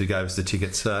friends who gave us the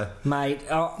tickets. So, mate,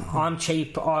 I'm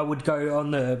cheap. I would go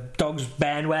on the Dogs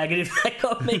bandwagon if they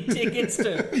got me tickets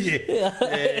too.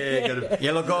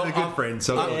 Look, I'm a good friend,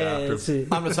 so I'll look after him.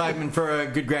 I'm just hoping for a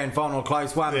good grand final, a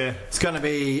close one. Yeah. It's going to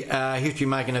be a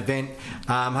history-making event.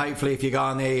 Hopefully, if you go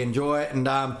on there, you enjoy it,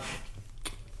 and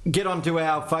get onto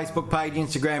our Facebook page,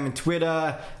 Instagram and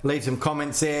Twitter. Leave some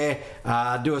comments there.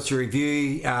 Do us a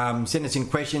review. Send us in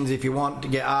questions if you want to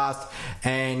get asked.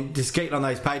 And just keep on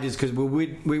those pages because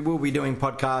we will be doing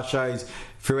podcast shows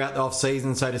throughout the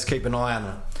off-season, so just keep an eye on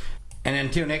it. And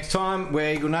until next time,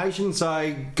 we're Eagle Nation,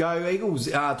 so go Eagles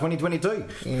 2022.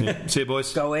 Yeah. See you,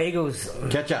 boys. Go Eagles.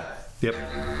 Catch ya. Yep.